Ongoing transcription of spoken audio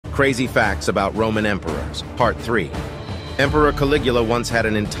Crazy Facts About Roman Emperors, Part 3. Emperor Caligula once had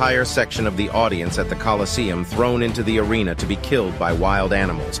an entire section of the audience at the Colosseum thrown into the arena to be killed by wild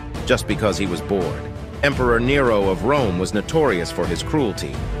animals, just because he was bored. Emperor Nero of Rome was notorious for his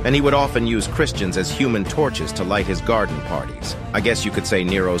cruelty, and he would often use Christians as human torches to light his garden parties. I guess you could say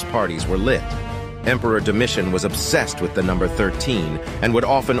Nero's parties were lit. Emperor Domitian was obsessed with the number 13 and would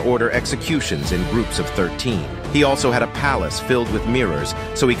often order executions in groups of 13. He also had a palace filled with mirrors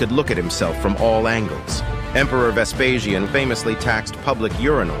so he could look at himself from all angles. Emperor Vespasian famously taxed public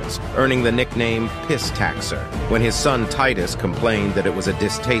urinals, earning the nickname piss taxer, when his son Titus complained that it was a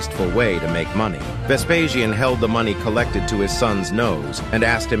distasteful way to make money. Vespasian held the money collected to his son's nose and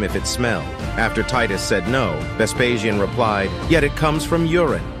asked him if it smelled. After Titus said no, Vespasian replied, "Yet it comes from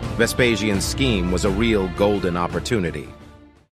urine." Vespasian's scheme was a real golden opportunity.